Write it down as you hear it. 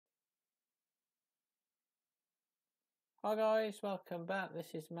Hi guys, welcome back.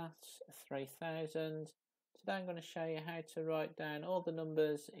 This is Maths 3000. Today I'm going to show you how to write down all the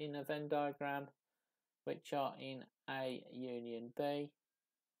numbers in a Venn diagram which are in A union B.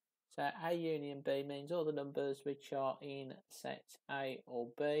 So A union B means all the numbers which are in set A or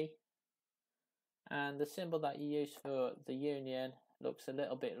B. And the symbol that you use for the union looks a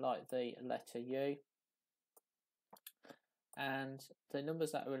little bit like the letter U. And the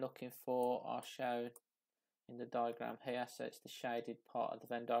numbers that we're looking for are shown in the diagram here, so it's the shaded part of the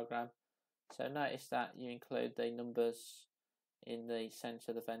Venn diagram. So notice that you include the numbers in the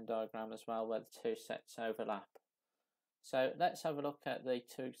centre of the Venn diagram as well, where the two sets overlap. So let's have a look at the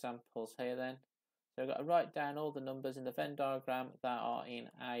two examples here then. So we've got to write down all the numbers in the Venn diagram that are in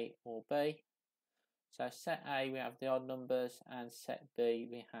A or B. So set A we have the odd numbers, and set B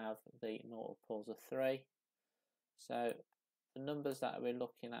we have the multiples of 3. So the numbers that we're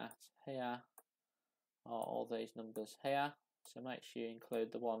looking at here are all these numbers here, so make sure you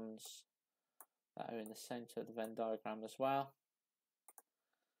include the ones that are in the centre of the Venn diagram as well.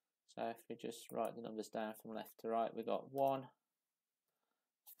 So if we just write the numbers down from left to right, we've got 1,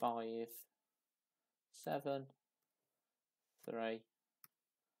 5, 7, 3,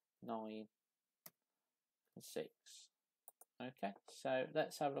 9 and 6. Okay, so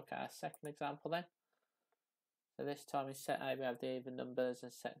let's have a look at our second example then. So this time in set A we have the even numbers,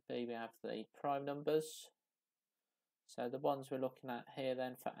 and set B we have the prime numbers. So the ones we're looking at here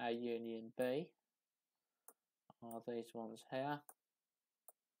then for A union B are these ones here.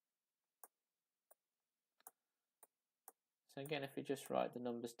 So again, if we just write the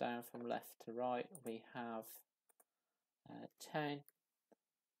numbers down from left to right, we have 10,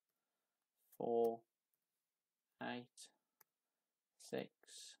 4, 8, 6,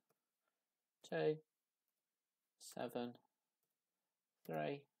 2, 7,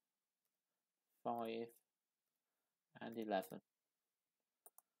 3, 5 and 11.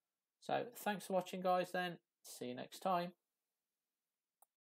 So thanks for watching guys then, see you next time.